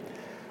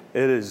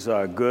It is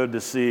good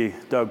to see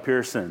Doug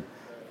Pearson.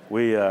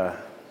 We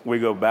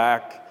go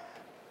back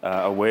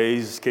a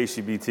ways,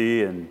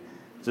 KCBT, and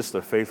just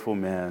a faithful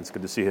man. It's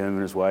good to see him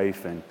and his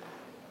wife, and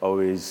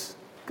always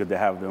good to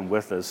have them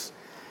with us.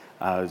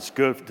 It's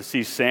good to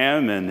see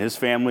Sam and his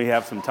family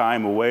have some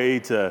time away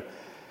to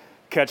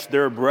catch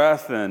their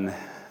breath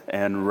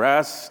and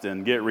rest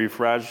and get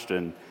refreshed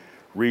and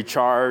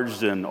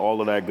recharged and all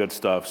of that good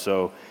stuff.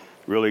 So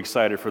really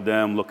excited for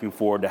them, looking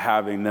forward to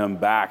having them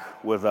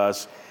back with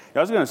us. I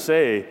was going to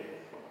say,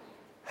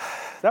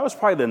 that was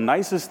probably the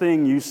nicest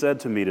thing you said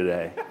to me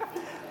today.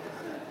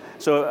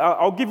 So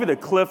I'll give you the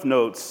cliff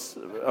notes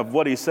of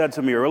what he said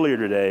to me earlier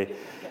today.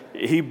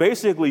 He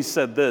basically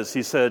said this.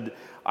 He said,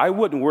 I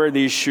wouldn't wear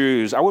these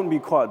shoes. I wouldn't be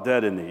caught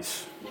dead in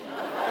these.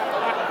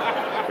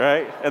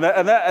 Right?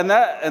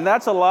 And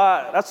that's a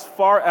lot. That's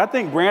far. I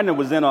think Brandon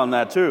was in on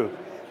that too.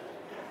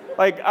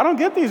 Like, I don't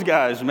get these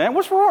guys, man.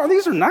 What's wrong?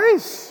 These are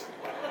nice.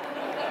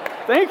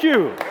 Thank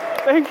you.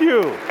 Thank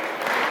you.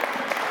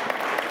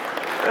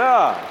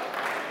 Yeah.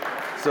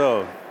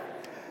 So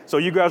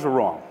you guys were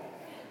wrong.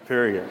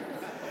 Period.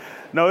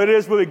 No, it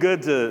is really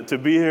good to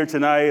be here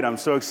tonight. I'm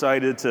so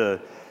excited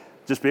to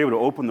just be able to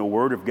open the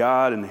Word of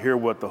God and hear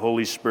what the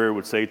Holy Spirit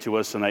would say to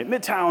us tonight.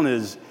 Midtown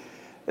is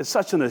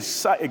such an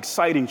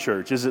exciting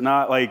church, is it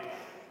not? Like,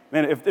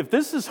 man, if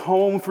this is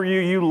home for you,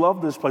 you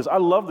love this place. I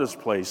love this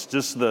place.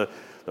 Just the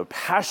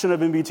passion of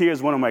MBT,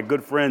 as one of my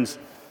good friends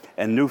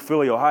in New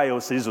Philly, Ohio,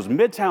 says,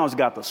 Midtown's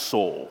got the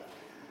soul.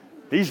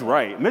 He's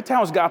right.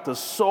 Midtown's got the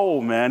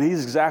soul, man.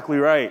 He's exactly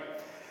right.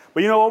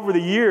 But over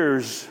the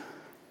years,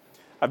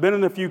 I've been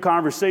in a few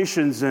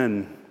conversations,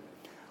 and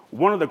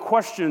one of the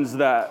questions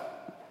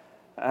that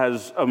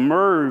has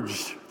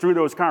emerged through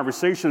those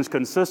conversations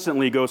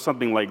consistently goes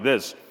something like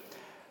this.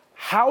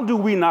 How do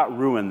we not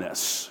ruin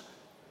this?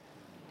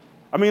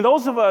 I mean,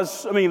 those of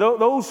us,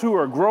 those who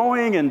are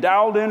growing and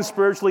dialed in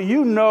spiritually,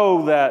 you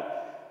know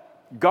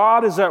that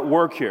God is at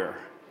work here.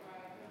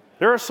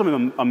 There are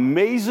some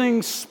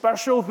amazing,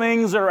 special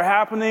things that are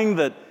happening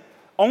that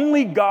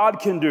only God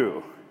can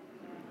do.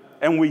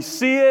 And we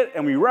see it,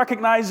 and we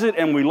recognize it,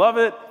 and we love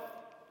it.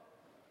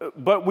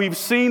 But we've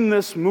seen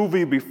this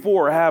movie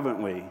before,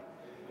 haven't we?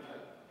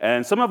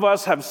 And some of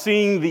us have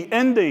seen the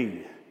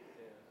ending,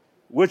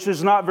 which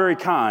is not very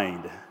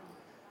kind.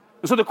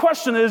 And so the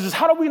question is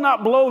how do we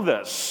not blow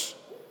this?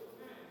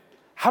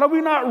 How do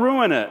we not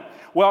ruin it?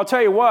 Well, I'll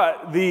tell you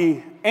what,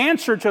 the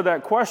answer to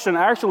that question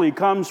actually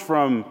comes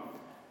from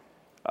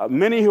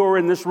many who are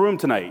in this room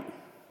tonight,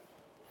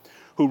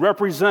 who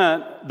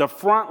represent the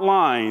front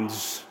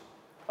lines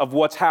of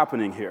what's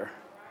happening here.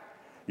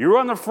 You're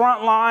on the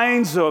front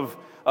lines of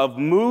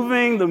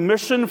moving the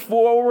mission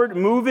forward,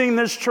 moving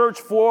this church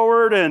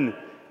forward, and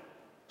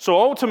so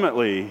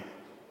ultimately,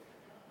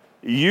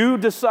 you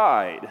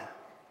decide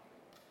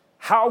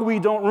how we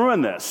don't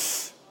ruin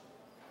this.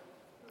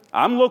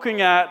 I'm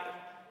looking at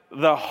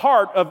the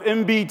heart of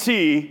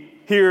MBT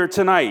here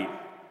tonight.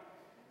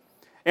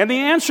 And the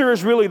answer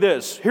is really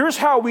this. Here's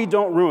how we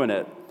don't ruin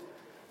it.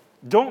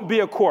 Don't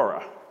be a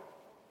Korah.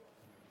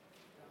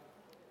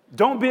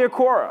 Don't be a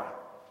Korah.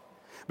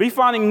 Be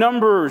finding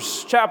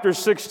Numbers chapter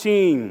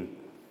 16.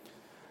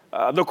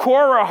 The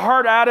Korah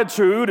heart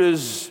attitude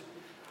is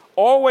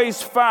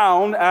always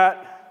found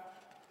at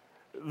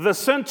the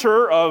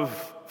center of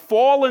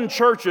fallen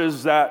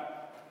churches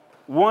that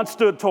once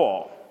stood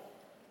tall.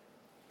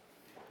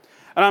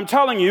 And I'm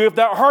telling you, if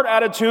that heart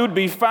attitude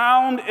be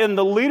found in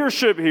the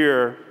leadership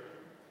here,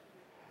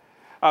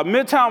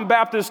 Midtown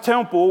Baptist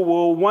Temple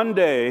will one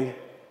day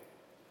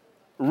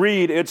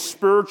read its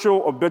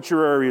spiritual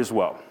obituary as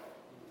well,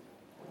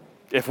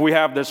 if we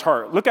have this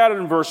heart. Look at it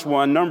in verse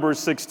 1, Numbers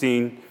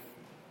 16.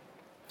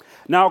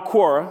 Now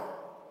Korah,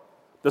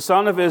 the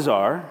son of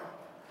Izhar,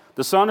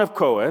 the son of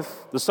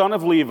Kohath, the son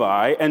of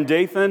Levi, and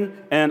Dathan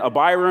and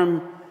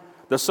Abiram,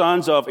 the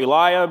sons of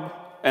Eliab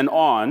and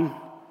On,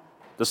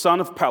 the son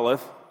of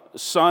Peleth,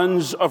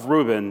 sons of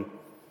Reuben,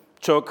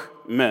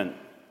 took men.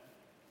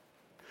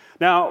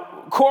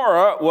 Now,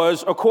 Korah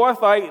was a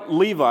Kohathite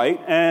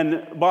Levite,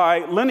 and by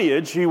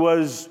lineage, he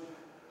was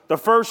the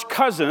first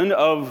cousin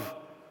of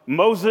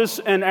Moses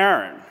and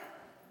Aaron.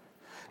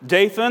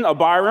 Dathan,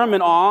 Abiram,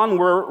 and On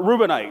were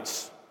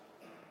Reubenites.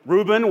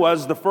 Reuben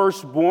was the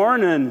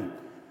firstborn, and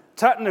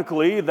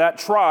technically that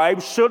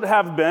tribe should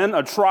have been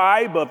a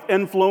tribe of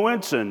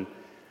influence and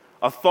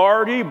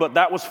authority, but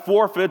that was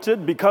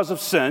forfeited because of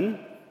sin.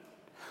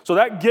 So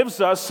that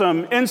gives us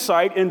some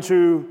insight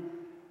into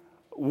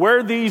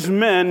where these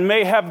men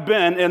may have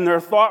been in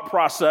their thought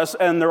process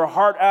and their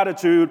heart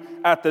attitude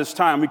at this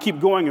time. We keep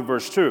going in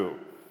verse 2.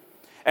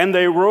 And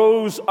they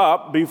rose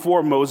up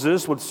before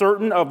Moses with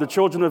certain of the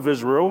children of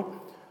Israel,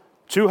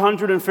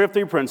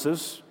 250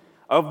 princes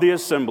of the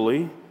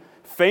assembly,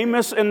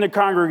 famous in the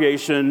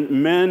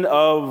congregation, men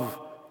of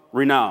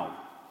renown.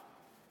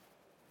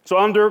 So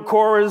under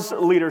Korah's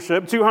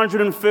leadership,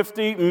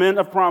 250 men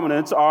of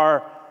prominence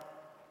are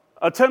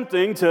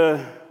attempting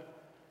to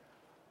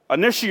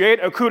initiate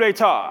a coup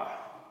d'etat,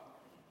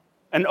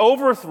 an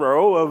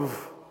overthrow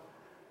of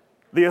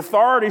the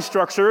authority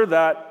structure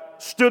that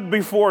stood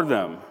before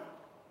them.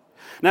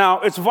 Now,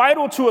 it's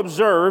vital to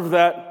observe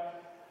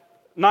that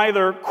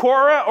neither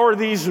Korah or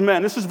these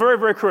men, this is very,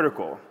 very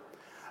critical,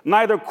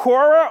 neither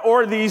Korah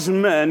or these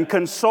men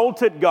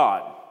consulted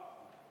God.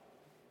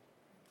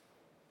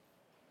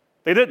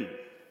 They didn't.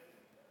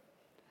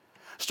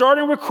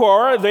 Starting with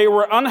Korah, they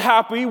were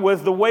unhappy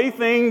with the way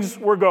things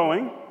were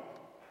going,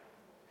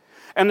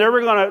 and they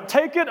were going to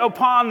take it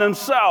upon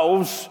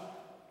themselves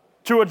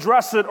to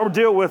address it or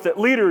deal with it.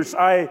 Leaders,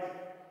 I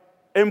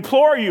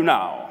implore you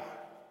now,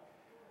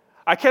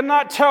 I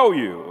cannot tell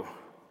you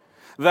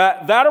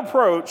that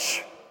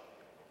approach,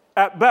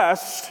 at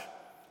best,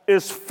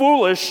 is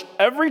foolish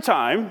every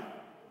time.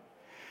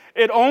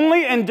 It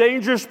only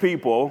endangers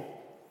people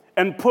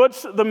and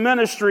puts the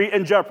ministry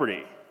in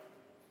jeopardy.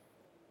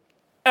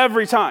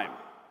 Every time.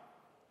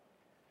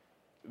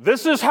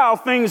 This is how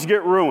things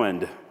get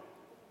ruined.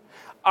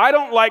 I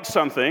don't like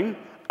something,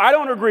 I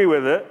don't agree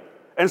with it,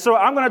 and so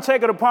I'm going to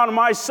take it upon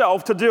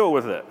myself to deal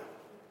with it.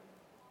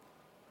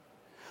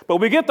 But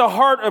we get the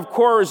heart of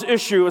Korah's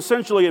issue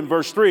essentially in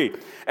verse 3.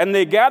 And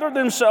they gathered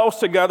themselves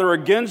together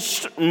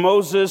against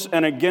Moses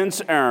and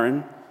against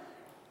Aaron,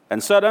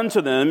 and said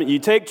unto them, Ye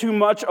take too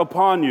much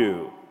upon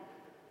you,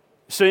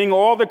 seeing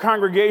all the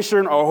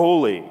congregation are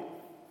holy,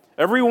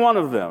 every one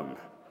of them,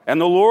 and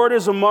the Lord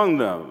is among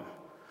them.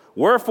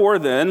 Wherefore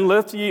then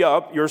lift ye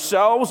up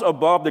yourselves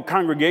above the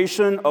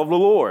congregation of the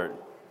Lord.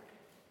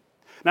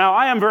 Now,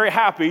 I am very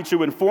happy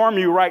to inform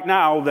you right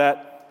now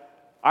that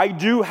I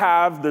do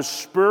have the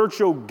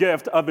spiritual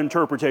gift of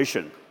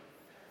interpretation.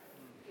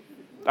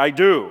 I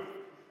do.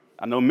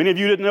 I know many of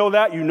you didn't know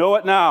that. You know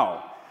it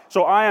now.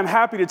 So I am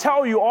happy to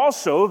tell you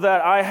also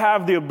that I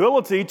have the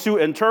ability to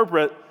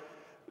interpret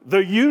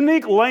the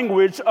unique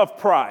language of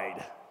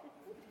pride.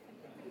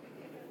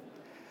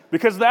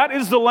 Because that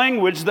is the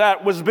language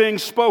that was being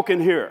spoken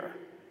here.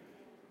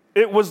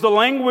 It was the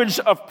language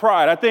of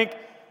pride. I think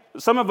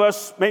some of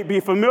us may be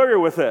familiar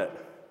with it.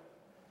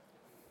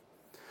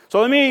 So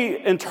let me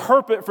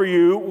interpret for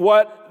you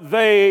what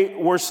they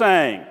were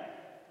saying.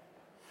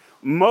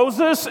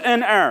 Moses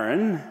and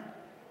Aaron,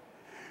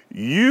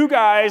 you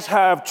guys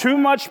have too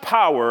much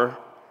power,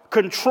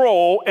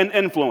 control, and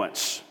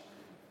influence.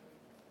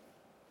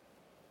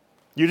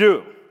 You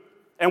do.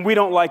 And we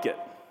don't like it.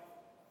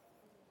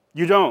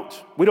 You don't.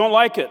 We don't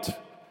like it.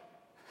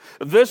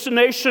 This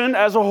nation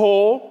as a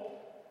whole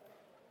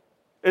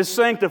is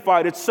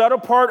sanctified. It's set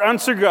apart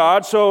unto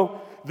God,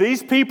 so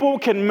these people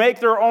can make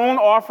their own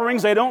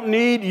offerings. They don't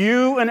need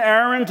you and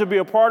Aaron to be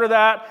a part of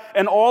that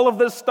and all of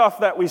this stuff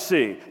that we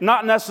see.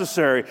 Not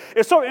necessary.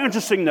 It's so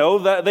interesting, though,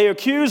 that they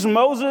accuse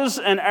Moses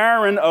and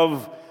Aaron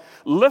of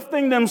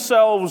lifting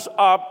themselves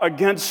up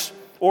against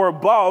or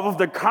above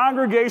the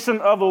congregation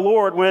of the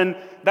Lord when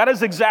that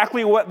is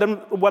exactly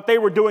what they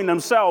were doing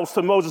themselves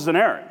to Moses and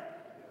Aaron.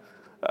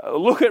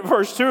 Look at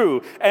verse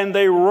 2. And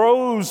they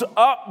rose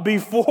up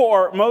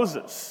before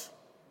Moses.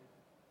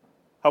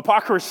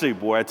 Hypocrisy,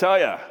 boy, I tell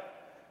you.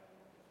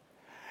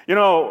 You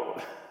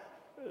know,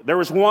 there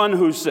was one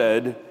who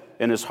said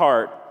in his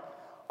heart,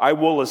 I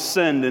will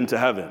ascend into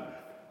heaven.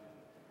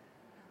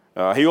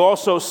 He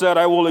also said,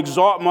 I will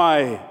exalt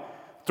my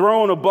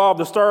throne above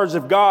the stars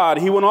of God.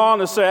 He went on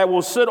to say, I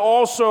will sit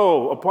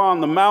also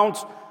upon the mount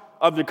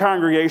of the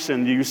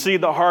congregation. Do you see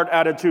the heart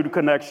attitude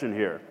connection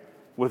here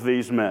with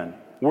these men,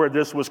 where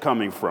this was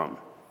coming from?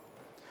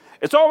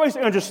 It's always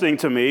interesting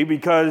to me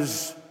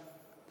because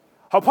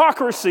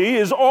hypocrisy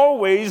is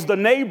always the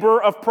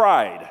neighbor of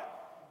pride.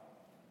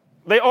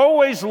 They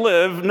always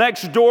live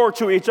next door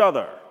to each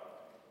other.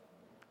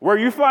 Where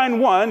you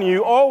find one,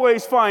 you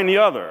always find the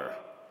other.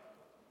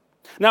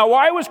 Now,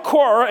 why was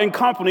Korah and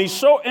company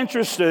so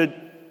interested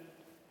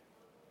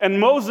in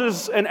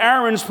Moses and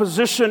Aaron's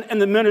position in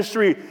the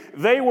ministry?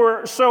 They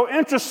were so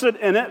interested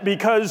in it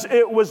because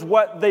it was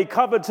what they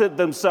coveted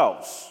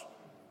themselves.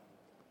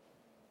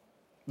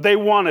 They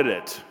wanted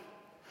it.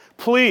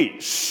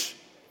 Please,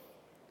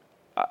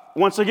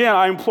 once again,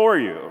 I implore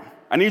you,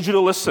 I need you to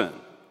listen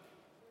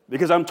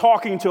because I'm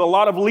talking to a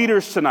lot of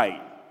leaders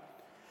tonight.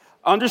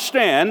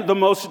 Understand, the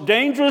most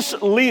dangerous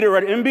leader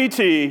at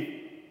MBT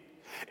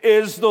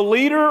is the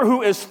leader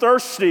who is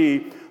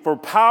thirsty for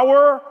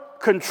power,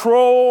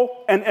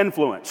 control, and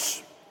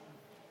influence.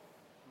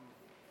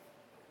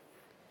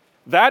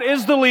 That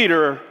is the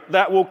leader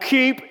that will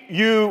keep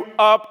you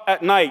up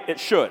at night. It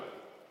should.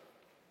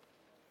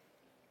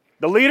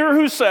 The leader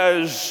who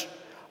says,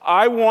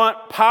 I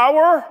want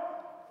power,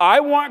 I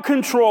want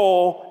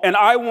control, and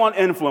I want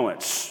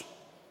influence.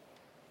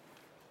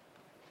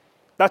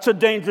 That's a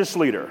dangerous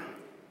leader.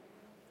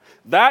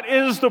 That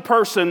is the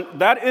person,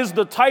 that is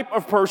the type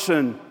of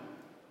person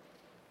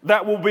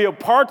that will be a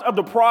part of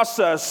the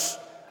process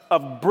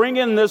of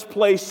bringing this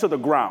place to the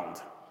ground.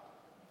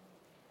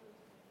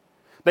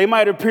 They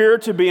might appear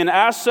to be an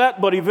asset,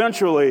 but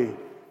eventually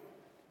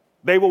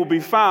they will be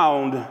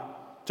found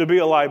to be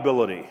a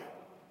liability.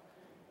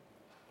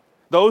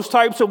 Those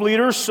types of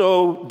leaders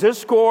sow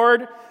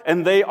discord,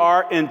 and they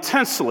are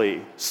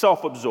intensely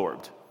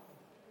self-absorbed.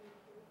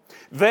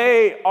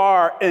 They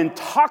are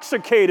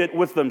intoxicated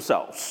with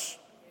themselves.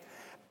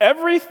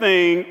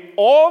 Everything,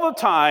 all the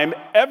time,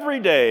 every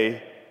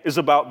day is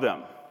about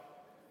them.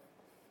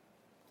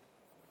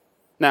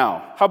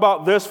 Now, how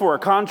about this for a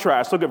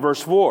contrast? Look at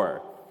verse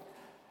 4.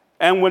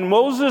 And when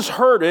Moses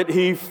heard it,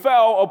 he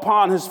fell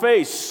upon his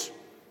face.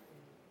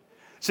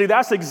 See,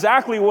 that's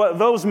exactly what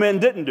those men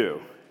didn't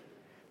do.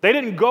 They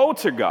didn't go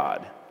to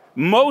God.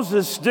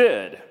 Moses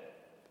did.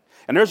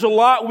 And there's a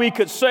lot we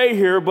could say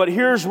here, but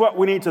here's what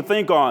we need to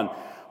think on.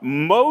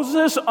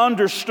 Moses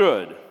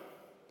understood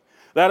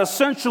that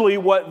essentially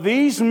what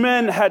these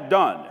men had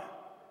done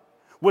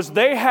was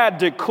they had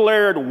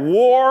declared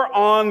war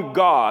on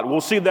God. We'll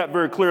see that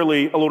very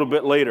clearly a little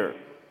bit later.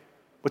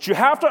 But you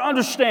have to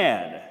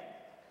understand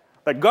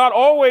that God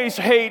always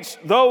hates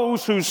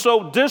those who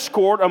sow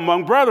discord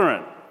among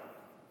brethren.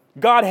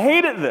 God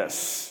hated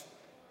this,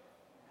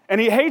 and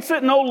he hates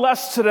it no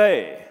less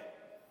today.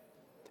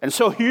 And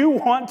so you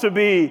want to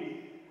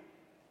be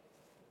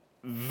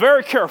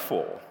very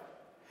careful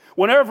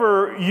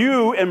whenever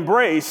you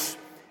embrace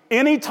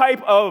any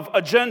type of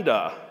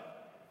agenda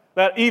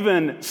that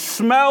even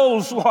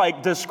smells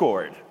like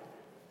discord.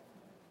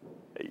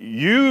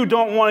 You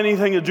don't want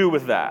anything to do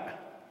with that,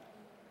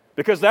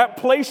 because that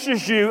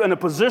places you in a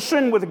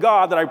position with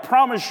God that I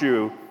promise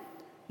you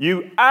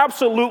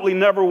absolutely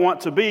never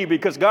want to be,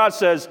 because God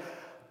says,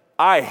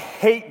 I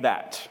hate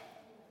that.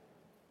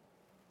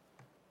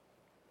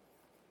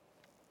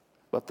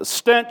 But the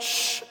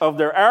stench of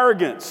their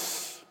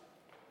arrogance,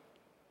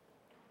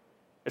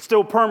 it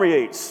still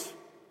permeates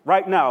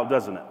right now,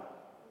 doesn't it?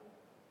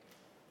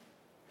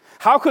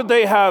 How could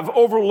they have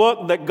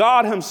overlooked that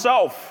God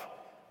himself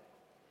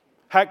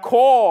had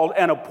called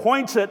and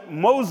appointed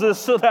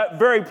Moses to that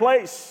very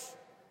place?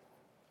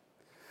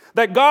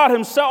 That God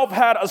himself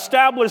had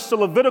established the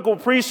Levitical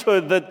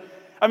priesthood.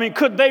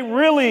 Could they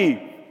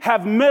really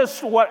have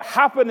missed what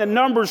happened in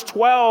Numbers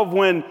 12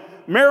 when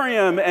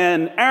Miriam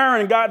and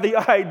Aaron got the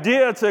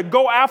idea to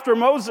go after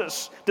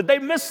Moses? Did they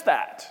miss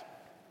that?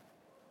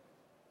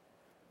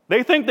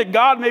 They think that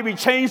God maybe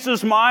changed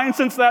his mind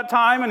since that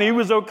time and he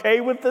was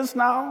okay with this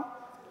now?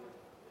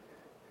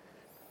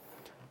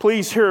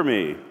 Please hear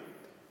me.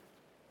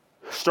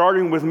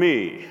 Starting with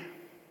me,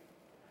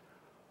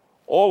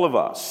 all of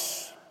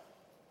us,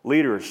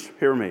 leaders,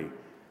 hear me.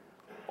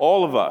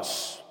 All of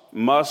us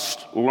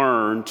must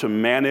learn to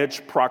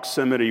manage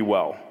proximity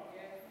well.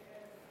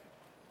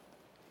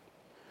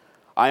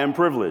 I am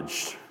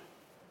privileged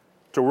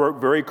to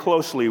work very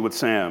closely with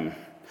Sam.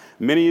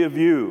 Many of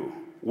you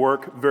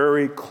work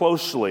very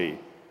closely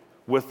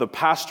with the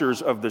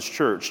pastors of this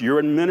church. You're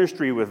in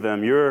ministry with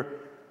them. You're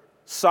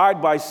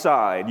side by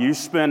side. You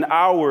spend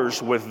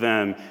hours with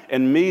them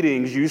in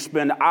meetings. You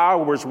spend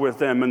hours with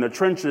them in the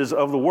trenches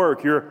of the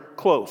work. You're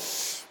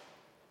close.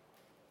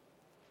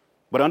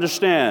 But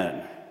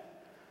understand,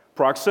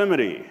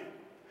 proximity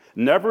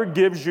never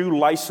gives you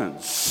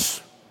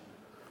license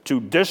to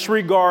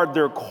disregard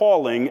their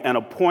calling and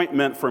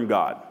appointment from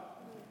God.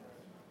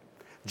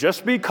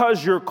 Just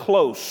because you're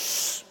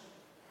close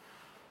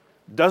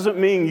doesn't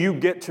mean you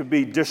get to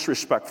be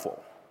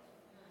disrespectful.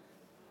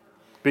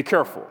 Be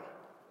careful.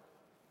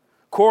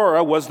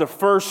 Korah was the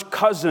first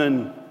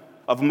cousin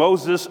of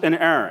Moses and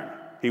Aaron.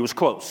 He was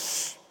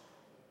close.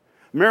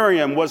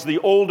 Miriam was the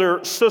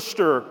older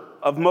sister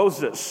of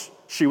Moses.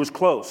 She was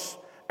close.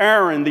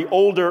 Aaron, the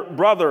older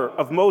brother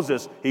of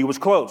Moses, he was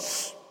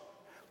close.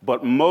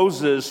 But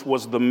Moses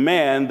was the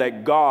man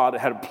that God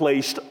had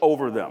placed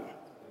over them.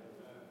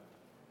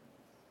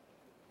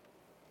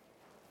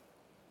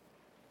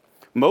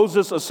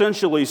 Moses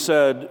essentially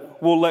said,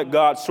 we'll let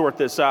God sort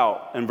this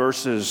out in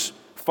verses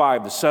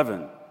 5 to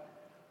 7.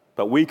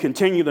 But we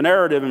continue the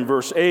narrative in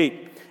verse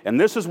 8, and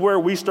this is where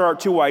we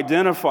start to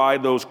identify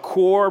those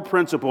core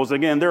principles.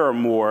 Again, there are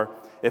more.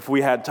 If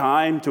we had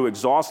time to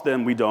exhaust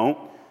them, we don't.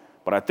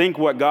 But I think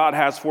what God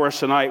has for us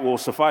tonight will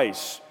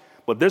suffice.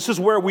 But this is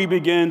where we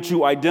begin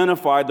to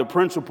identify the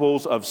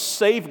principles of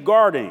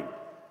safeguarding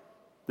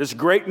this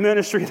great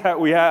ministry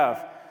that we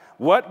have.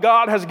 What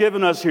God has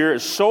given us here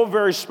is so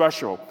very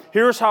special.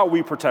 Here's how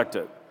we protect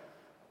it.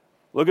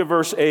 Look at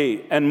verse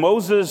 8. And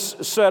Moses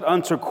said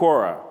unto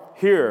Korah,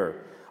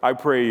 Hear, I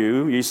pray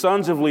you, ye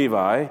sons of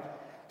Levi,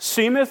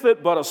 seemeth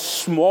it but a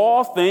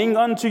small thing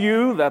unto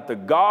you that the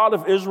God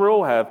of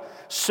Israel hath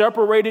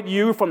separated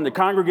you from the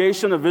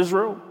congregation of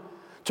Israel,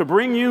 to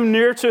bring you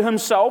near to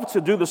himself,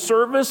 to do the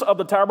service of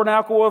the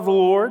tabernacle of the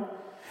Lord,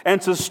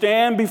 and to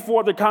stand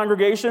before the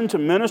congregation to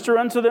minister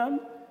unto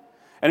them?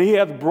 And he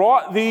hath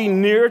brought thee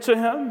near to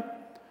him,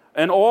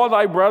 and all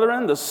thy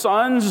brethren, the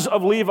sons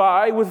of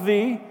Levi, with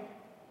thee,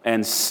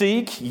 and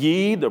seek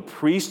ye the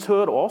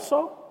priesthood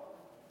also?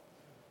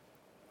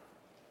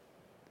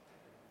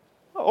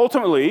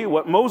 Ultimately,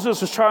 what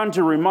Moses is trying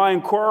to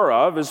remind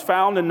Korah of is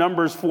found in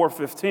Numbers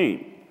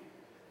 4:15.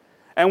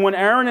 And when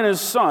Aaron and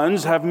his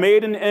sons have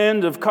made an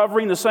end of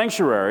covering the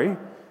sanctuary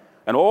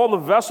and all the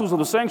vessels of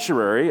the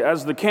sanctuary,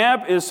 as the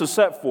camp is to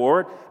set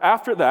forward,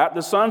 after that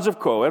the sons of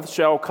Kohath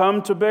shall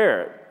come to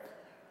bear it.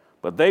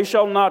 But they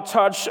shall not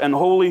touch an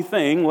holy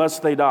thing,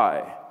 lest they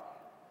die.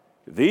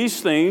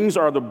 These things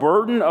are the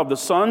burden of the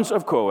sons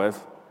of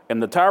Kohath, in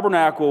the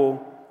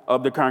tabernacle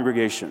of the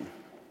congregation.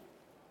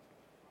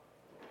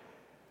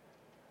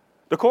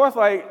 The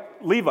Kohathite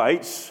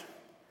Levites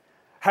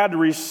had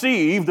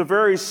received the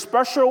very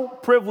special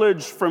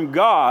privilege from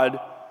God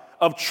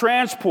of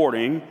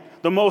transporting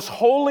the most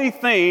holy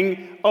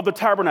thing of the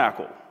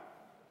tabernacle,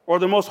 or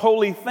the most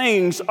holy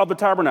things of the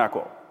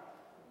tabernacle.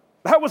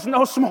 That was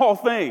no small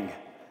thing.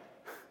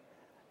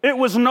 It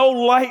was no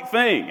light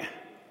thing.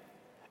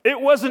 It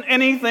wasn't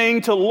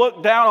anything to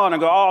look down on and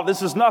go, oh,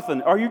 this is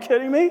nothing. Are you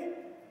kidding me?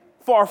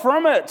 Far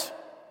from it.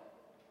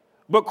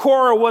 But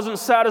Korah wasn't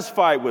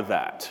satisfied with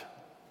that.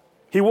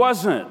 He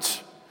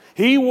wasn't.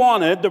 He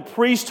wanted the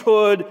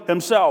priesthood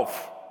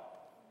himself.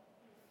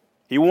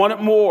 He wanted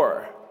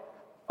more.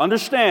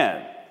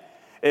 Understand,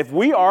 if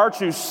we are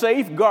to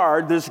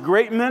safeguard this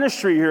great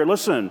ministry here,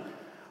 listen,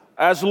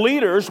 as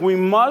leaders, we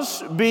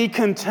must be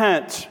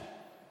content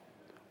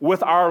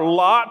with our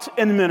lot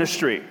in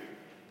ministry.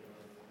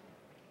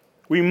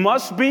 We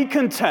must be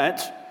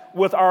content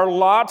with our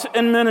lot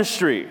in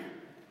ministry.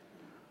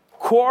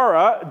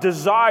 Korah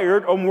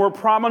desired a more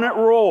prominent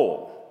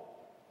role.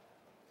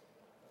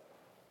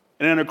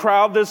 And in a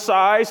crowd this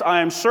size,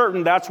 I am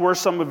certain that's where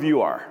some of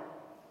you are.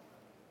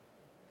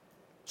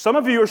 Some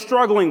of you are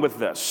struggling with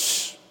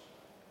this.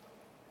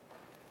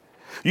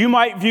 You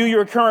might view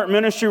your current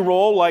ministry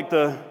role like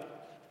the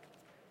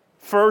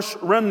first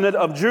remnant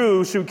of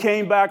Jews who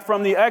came back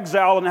from the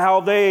exile and how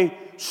they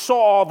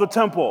saw the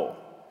temple.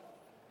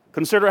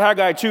 Consider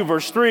Haggai 2,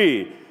 verse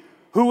 3.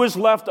 Who is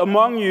left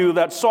among you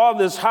that saw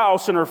this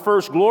house in her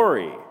first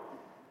glory?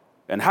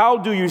 And how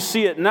do you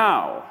see it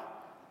now?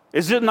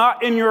 Is it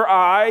not in your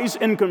eyes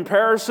in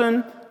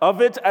comparison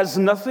of it as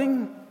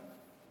nothing?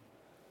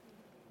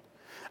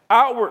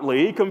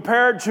 Outwardly,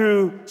 compared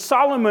to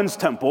Solomon's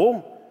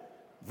temple,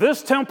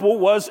 this temple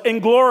was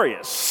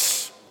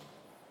inglorious.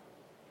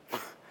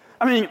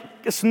 I mean,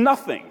 it's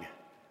nothing.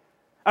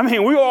 I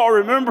mean, we all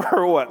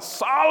remember what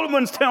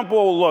Solomon's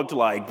temple looked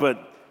like,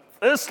 but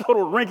this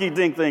little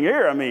rinky-dink thing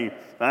here, I mean,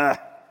 I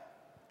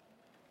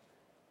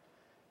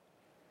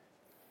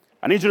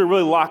need you to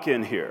really lock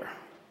in here.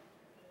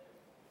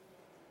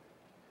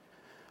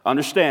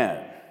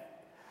 Understand,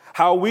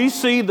 how we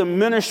see the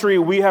ministry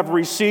we have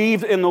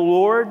received in the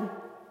Lord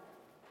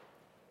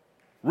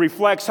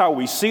reflects how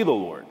we see the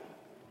Lord.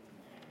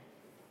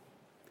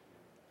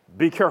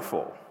 Be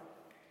careful.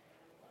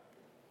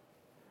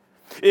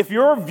 If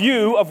your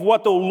view of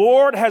what the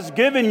Lord has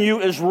given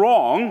you is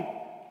wrong,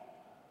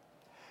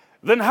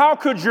 then how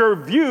could your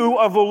view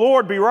of the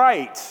Lord be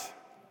right?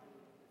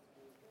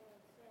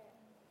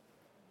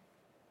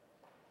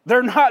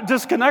 They're not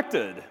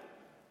disconnected.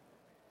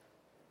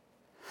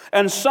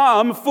 And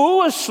some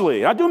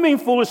foolishly, I do mean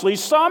foolishly,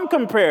 some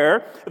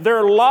compare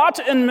their lot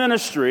in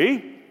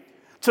ministry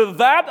to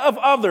that of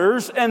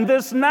others, and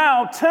this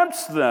now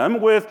tempts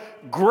them with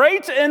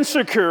great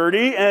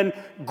insecurity and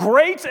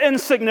great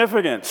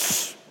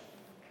insignificance.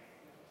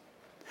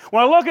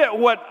 When I look at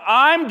what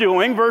I'm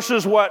doing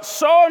versus what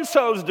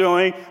so-and-so's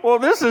doing, well,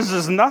 this is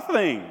just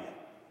nothing.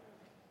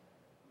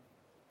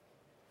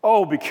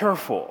 Oh, be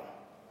careful.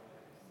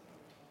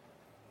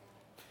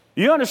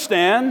 You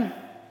understand?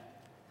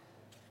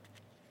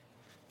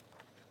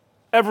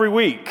 Every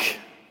week,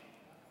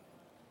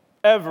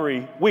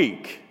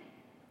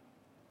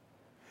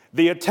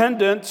 the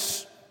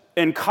attendance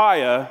in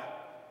Kaya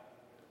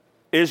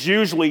is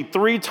usually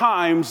 3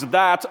 times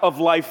that of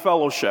Life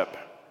Fellowship.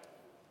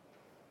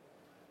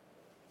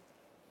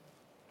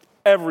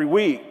 Every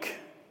week.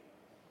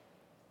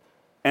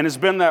 And it's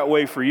been that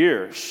way for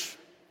years.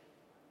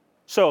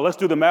 So let's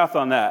do the math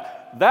on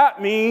that. That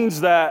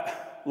means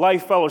that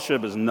Life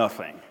Fellowship is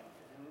nothing.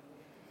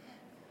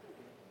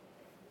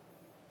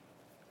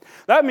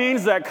 That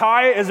means that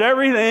Kaya is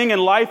everything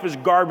and life is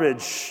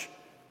garbage.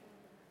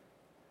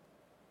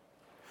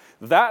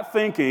 That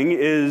thinking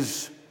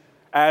is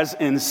as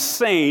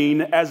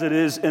insane as it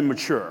is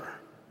immature.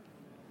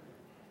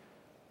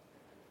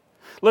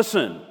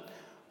 Listen,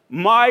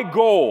 my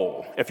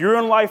goal, if you're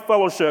in Life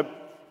Fellowship,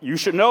 you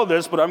should know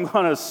this, but I'm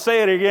going to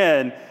say it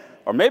again,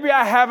 or maybe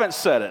I haven't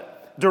said it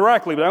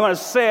directly, but I'm going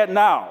to say it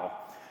now.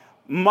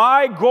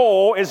 My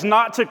goal is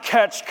not to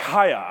catch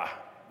Kaya,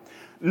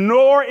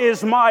 nor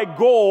is my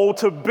goal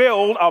to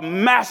build a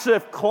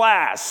massive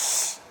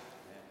class.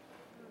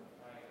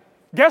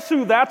 Guess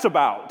who that's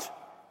about?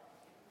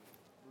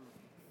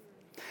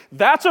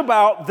 That's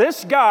about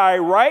this guy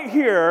right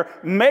here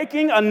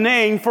making a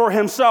name for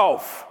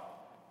himself.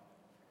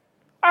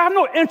 I have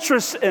no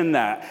interest in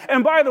that.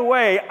 And by the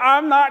way,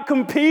 I'm not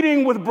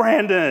competing with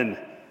Brandon.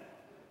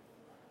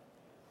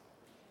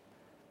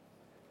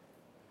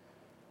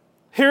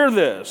 Hear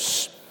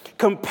this.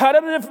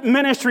 Competitive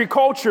ministry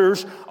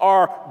cultures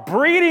are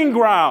breeding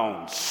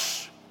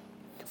grounds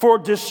for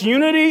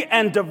disunity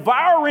and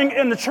devouring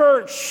in the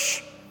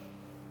church.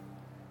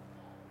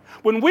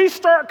 When we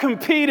start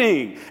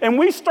competing and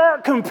we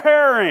start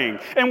comparing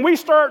and we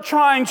start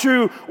trying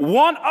to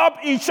one-up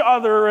each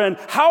other and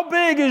how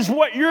big is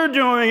what you're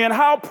doing and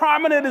how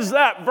prominent is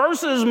that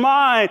versus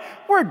mine,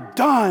 we're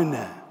done.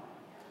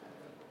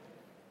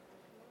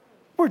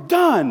 We're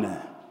done.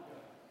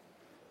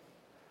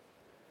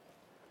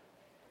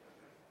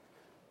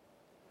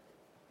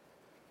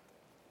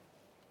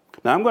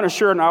 Now, I'm going to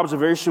share an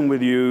observation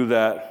with you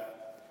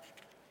that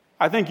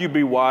I think you'd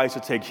be wise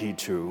to take heed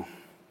to.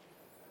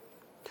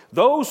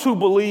 Those who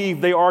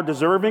believe they are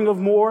deserving of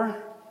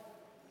more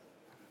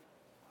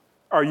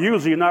are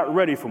usually not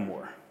ready for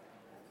more.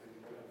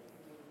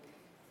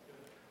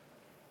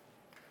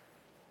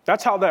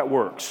 That's how that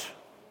works.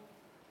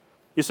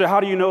 You say, how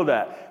do you know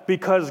that?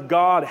 Because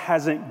God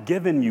hasn't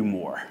given you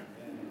more.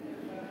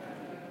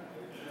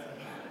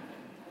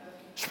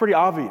 It's pretty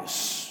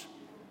obvious.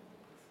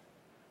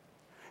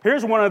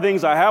 Here's one of the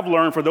things I have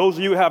learned for those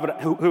of you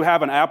who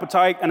have an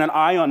appetite and an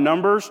eye on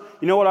numbers.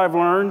 You know what I've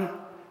learned?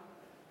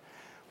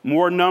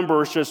 More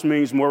numbers just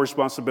means more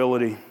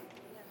responsibility.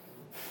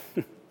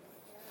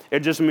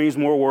 It just means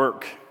more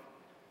work.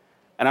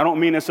 And I don't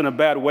mean this in a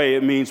bad way.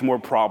 It means more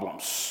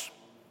problems.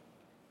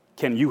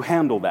 Can you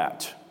handle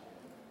that?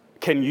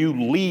 Can you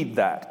lead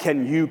that?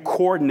 Can you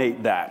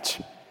coordinate that?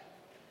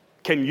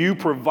 Can you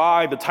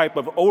provide the type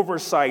of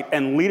oversight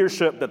and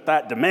leadership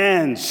that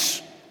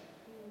demands?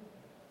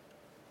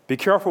 Be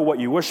careful what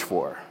you wish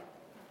for.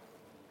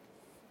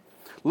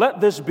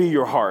 Let this be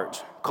your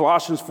heart.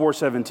 Colossians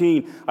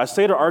 4:17, I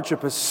say to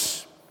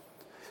Archippus,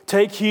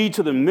 take heed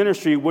to the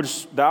ministry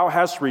which thou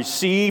hast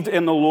received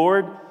in the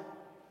Lord,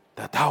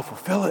 that thou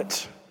fulfill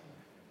it.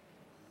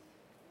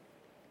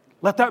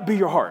 Let that be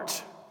your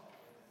heart.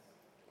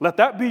 Let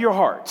that be your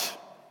heart.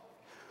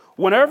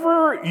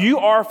 Whenever you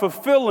are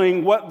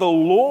fulfilling what the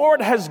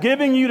Lord has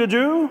given you to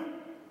do,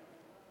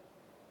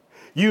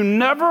 you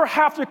never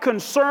have to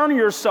concern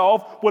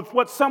yourself with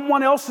what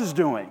someone else is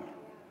doing.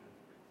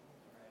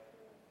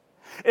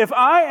 If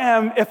I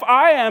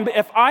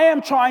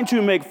am trying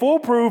to make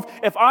foolproof,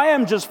 if I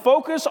am just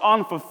focused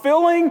on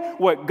fulfilling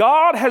what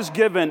God has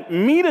given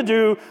me to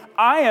do,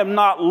 I am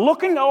not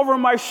looking over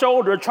my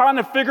shoulder trying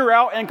to figure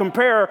out and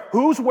compare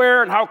who's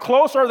where and how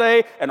close are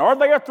they, and are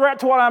they a threat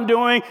to what I'm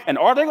doing, and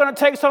are they going to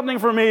take something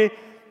from me?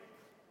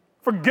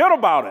 Forget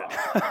about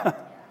it.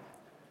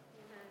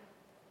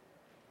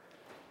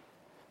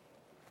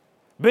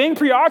 Being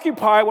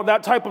preoccupied with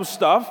that type of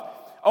stuff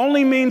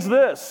only means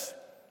this.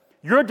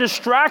 You're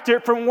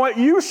distracted from what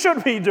you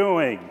should be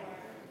doing.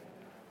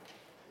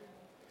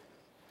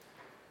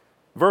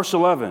 Verse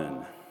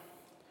 11,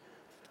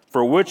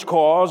 for which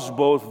cause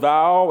both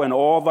thou and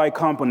all thy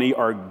company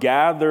are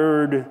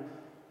gathered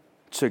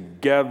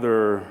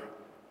together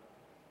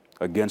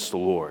against the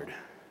Lord.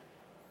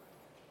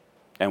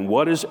 And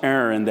what is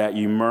Aaron that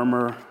ye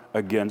murmur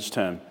against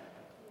him?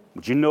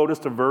 Would you notice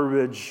the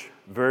verbiage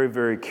very,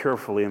 very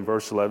carefully in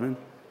verse 11?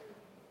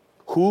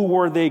 Who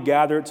were they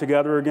gathered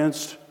together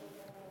against?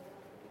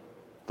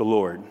 The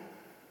Lord.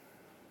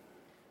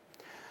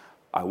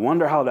 I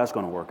wonder how that's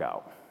going to work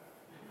out.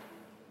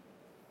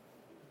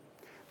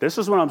 This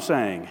is what I'm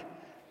saying.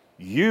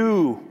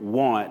 You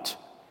want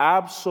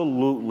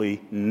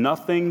absolutely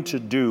nothing to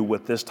do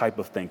with this type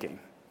of thinking.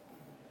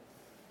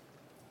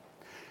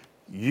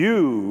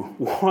 You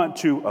want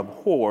to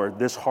abhor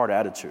this hard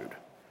attitude.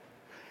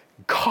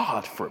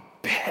 God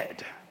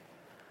forbid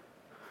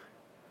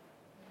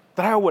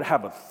that I would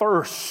have a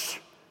thirst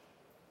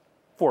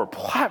for a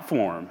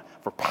platform,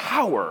 for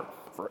power,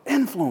 for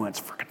influence,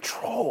 for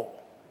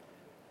control.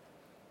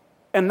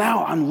 And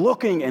now I'm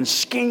looking and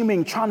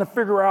scheming, trying to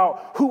figure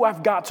out who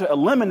I've got to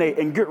eliminate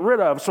and get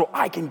rid of so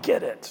I can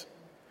get it.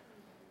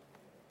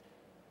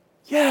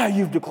 Yeah,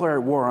 you've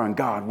declared war on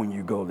God when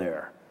you go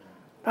there.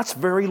 That's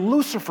very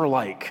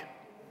Lucifer-like.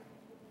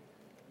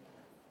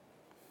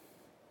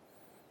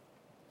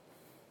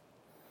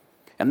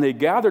 And they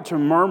gathered to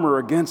murmur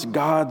against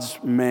God's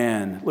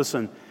man.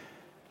 Listen,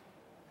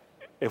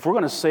 if we're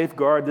going to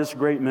safeguard this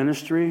great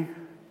ministry,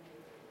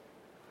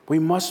 we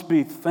must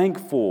be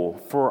thankful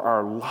for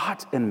our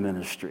lot in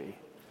ministry.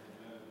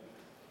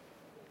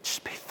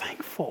 Just be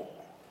thankful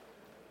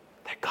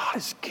that God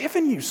has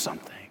given you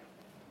something.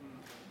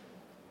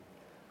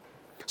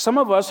 Some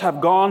of us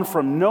have gone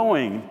from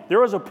knowing, there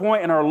was a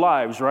point in our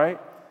lives, right?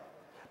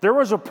 There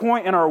was a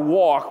point in our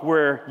walk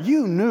where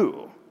you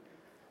knew,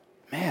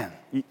 man,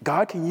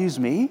 God can use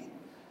me?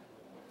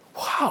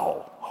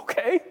 Wow,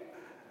 okay.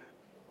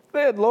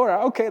 Man, Lord,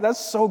 okay,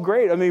 that's so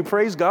great. I mean,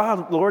 praise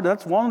God, Lord,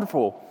 that's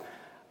wonderful.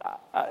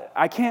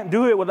 I can't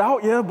do it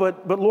without you,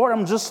 but Lord,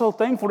 I'm just so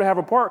thankful to have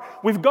a part.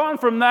 We've gone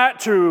from that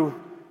to,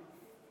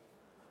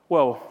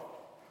 well,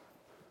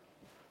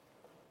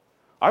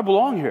 I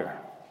belong here.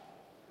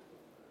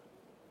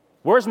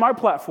 Where's my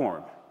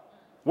platform?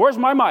 Where's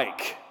my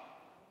mic?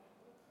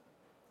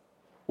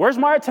 Where's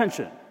my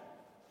attention?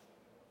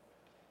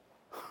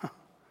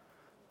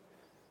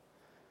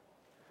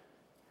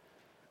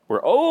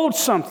 We're owed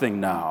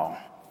something now,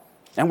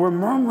 and we're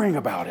murmuring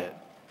about it.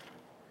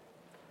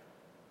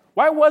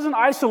 Why wasn't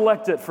I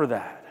selected for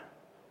that?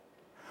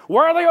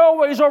 Why are they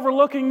always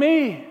overlooking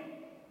me?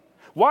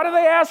 Why do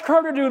they ask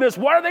her to do this?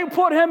 Why do they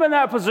put him in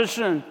that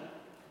position?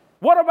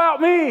 What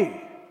about me?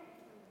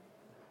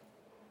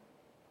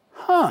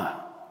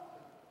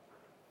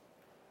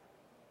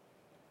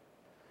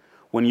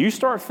 When you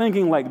start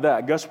thinking like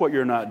that, guess what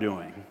you're not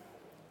doing?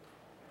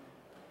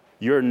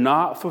 You're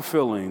not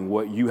fulfilling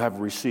what you have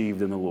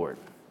received in the Lord.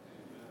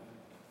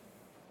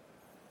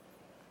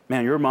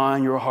 Man, your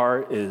mind, your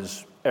heart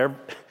is,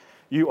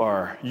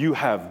 you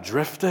have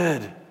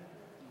drifted.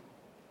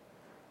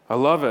 I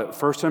love it.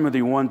 1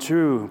 Timothy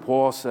 1:2,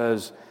 Paul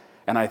says,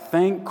 "And I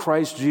thank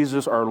Christ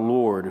Jesus our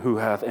Lord, who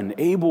hath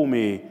enabled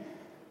me,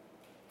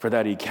 for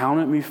that he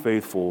counted me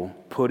faithful,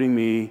 putting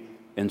me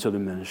into the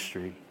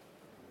ministry."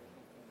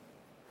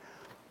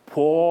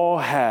 Paul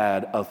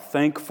had a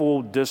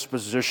thankful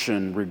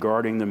disposition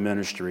regarding the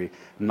ministry,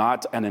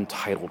 not an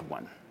entitled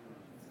one.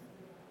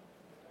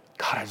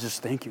 God, I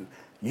just thank you.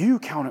 You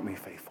counted me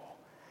faithful.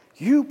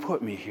 You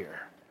put me here.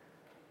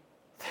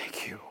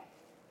 Thank you.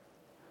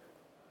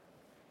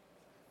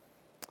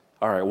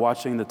 All right,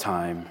 watching the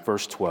time,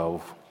 verse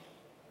 12.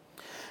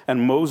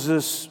 "And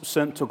Moses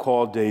sent to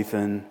call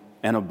Dathan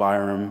and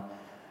Abiram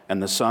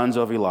and the sons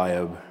of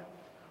Eliab,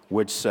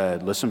 which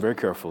said," listen very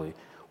carefully,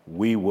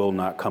 "We will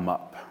not come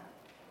up."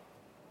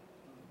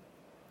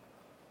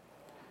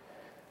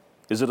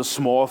 Is it a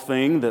small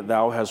thing that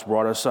thou hast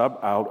brought us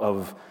up out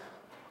of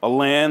a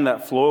land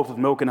that floweth with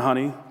milk and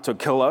honey to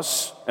kill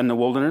us in the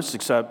wilderness,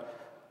 except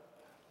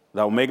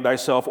thou make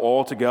thyself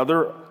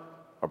altogether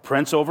a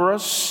prince over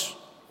us?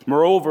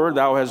 Moreover,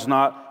 thou hast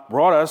not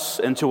brought us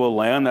into a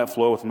land that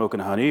floweth with milk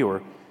and honey,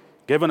 or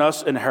given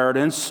us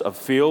inheritance of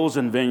fields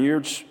and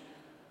vineyards.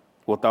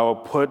 Wilt thou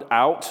put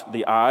out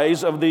the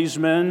eyes of these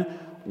men?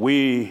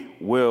 We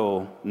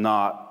will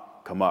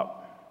not come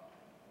up.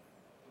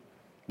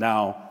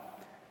 Now,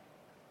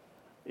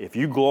 if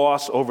you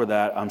gloss over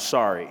that, I'm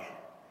sorry,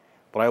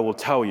 but I will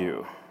tell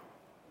you,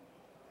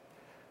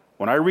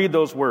 when I read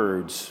those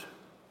words,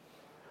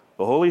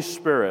 the Holy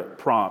Spirit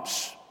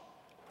prompts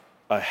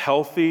a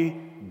healthy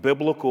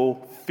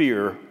biblical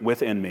fear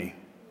within me.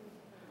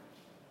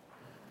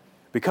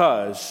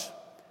 Because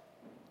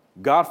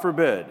God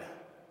forbid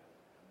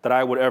that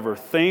I would ever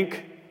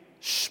think,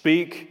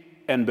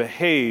 speak, and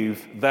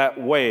behave that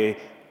way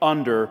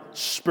under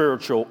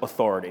spiritual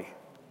authority.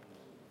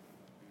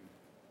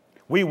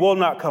 We will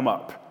not come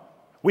up.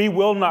 We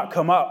will not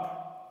come up.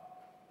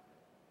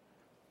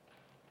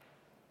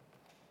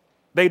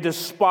 They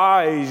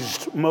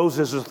despised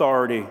Moses'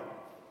 authority.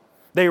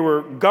 They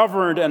were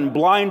governed and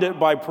blinded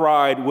by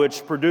pride,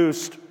 which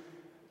produced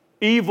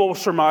evil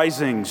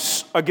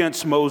surmisings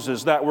against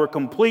Moses that were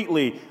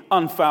completely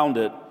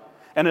unfounded.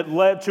 And it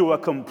led to a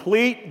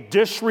complete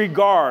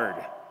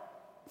disregard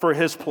for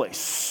his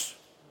place.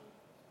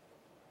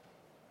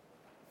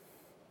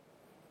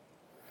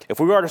 If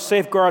we are to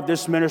safeguard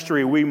this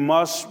ministry, we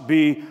must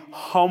be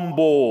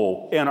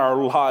humble in our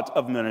lot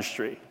of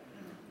ministry.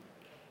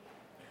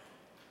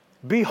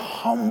 Be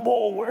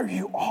humble where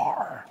you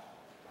are.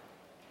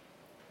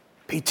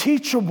 Be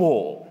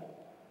teachable.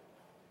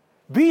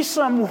 Be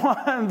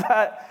someone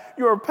that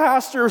your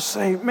pastors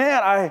say,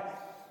 man,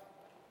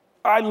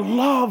 I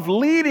love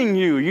leading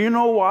you. You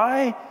know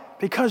why?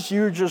 Because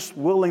you're just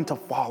willing to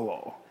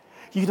follow.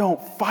 You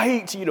don't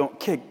fight. You don't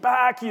kick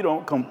back. You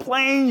don't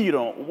complain. You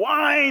don't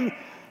whine.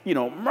 You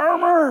don't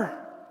murmur.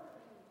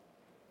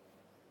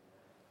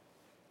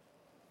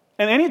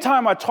 And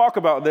anytime I talk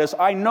about this,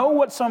 I know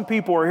what some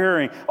people are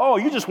hearing. Oh,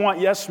 you just want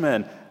yes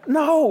men.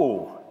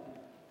 No.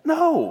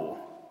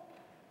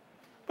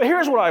 But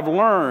here's what I've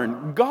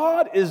learned.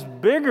 God is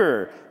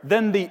bigger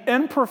than the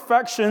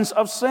imperfections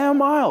of Sam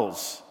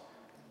Miles.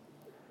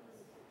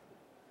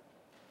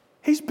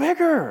 He's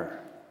bigger.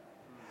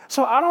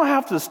 So I don't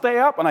have to stay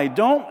up, and I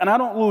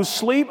don't lose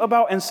sleep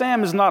about, and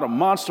Sam is not a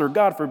monster,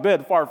 God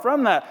forbid, far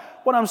from that.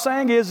 What I'm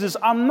saying is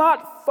I'm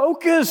not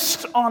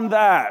focused on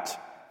that.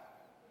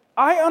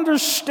 I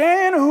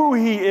understand who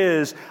he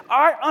is.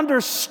 I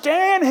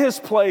understand his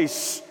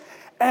place.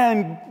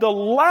 And the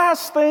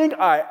last thing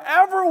I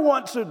ever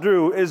want to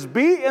do is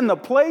be in the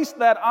place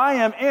that I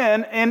am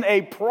in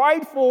a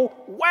prideful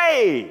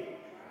way.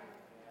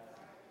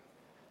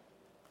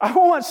 I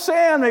want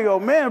Sam to go,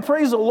 man,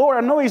 praise the Lord.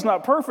 I know he's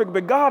not perfect,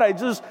 but God,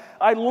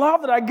 I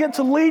love that I get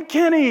to lead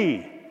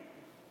Kenny.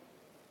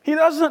 He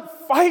doesn't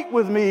fight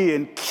with me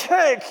and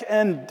kick,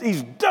 and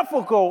he's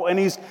difficult, and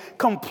he's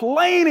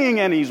complaining,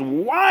 and he's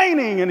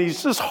whining, and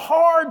he's just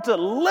hard to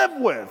live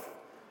with.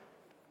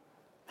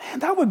 Man,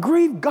 that would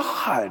grieve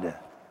God.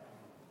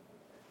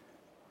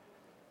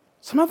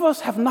 Some of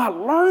us have not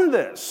learned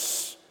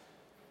this.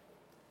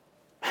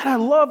 And I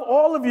love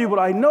all of you, but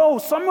I know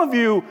some of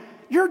you,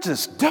 you're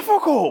just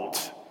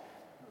difficult.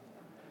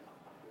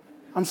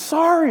 I'm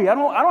sorry. I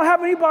don't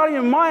have anybody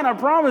in mind, I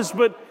promise,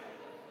 but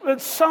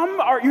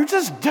you're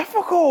just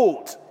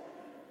difficult.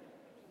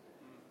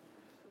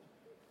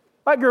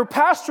 Like your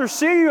pastors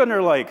see you and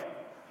they're like,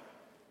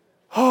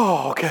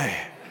 oh, okay.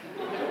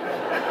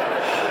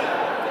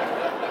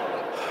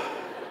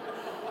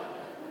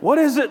 What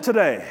is it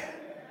today?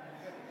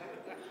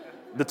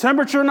 The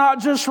temperature not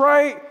just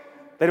right?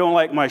 They don't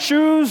like my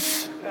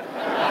shoes?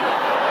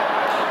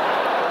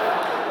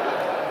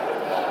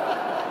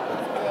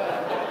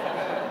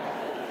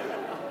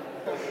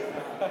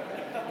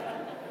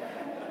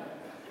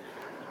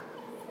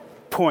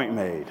 Point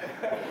made.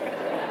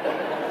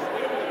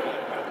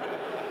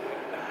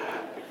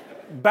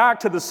 Back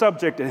to the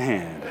subject at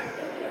hand.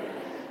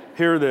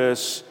 Hear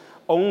this.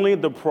 Only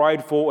the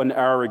prideful and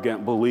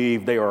arrogant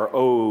believe they are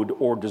owed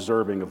or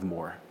deserving of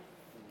more.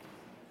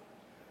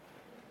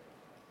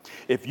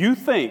 If you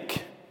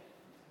think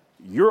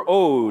you're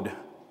owed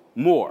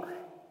more,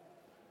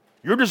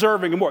 you're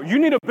deserving of more, you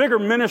need a bigger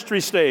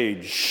ministry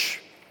stage.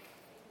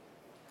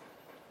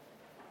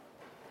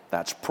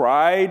 That's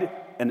pride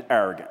and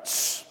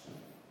arrogance.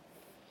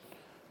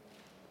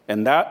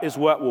 And that is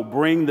what will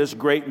bring this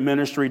great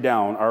ministry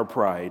down, our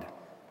pride.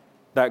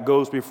 That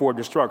goes before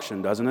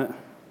destruction, doesn't it?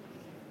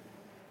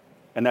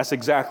 And that's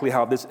exactly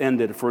how this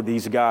ended for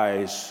these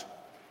guys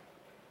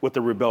with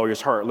the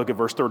rebellious heart. Look at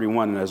verse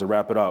 31 as I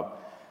wrap it up.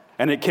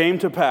 And it came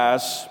to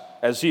pass,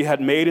 as he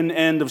had made an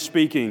end of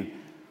speaking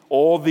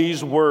all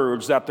these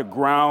words, that the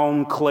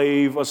ground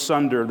clave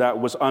asunder that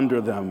was under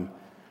them.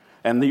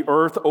 And the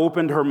earth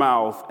opened her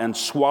mouth and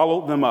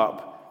swallowed them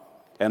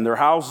up, and their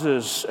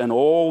houses and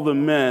all the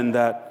men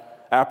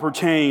that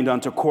appertained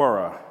unto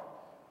Korah,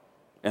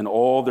 and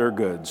all their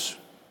goods.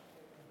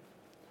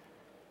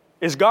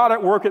 Is God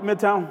at work at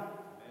Midtown?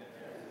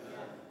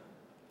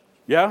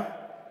 Yeah?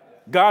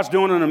 God's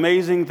doing an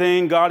amazing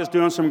thing. God is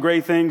doing some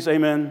great things.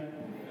 Amen.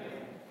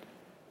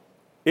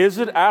 Is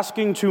it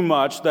asking too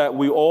much that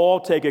we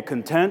all take a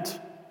content,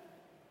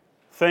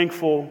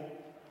 thankful,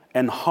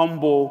 and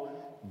humble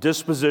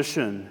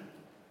disposition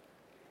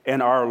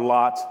in our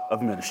lot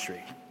of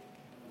ministry?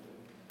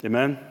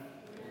 Amen.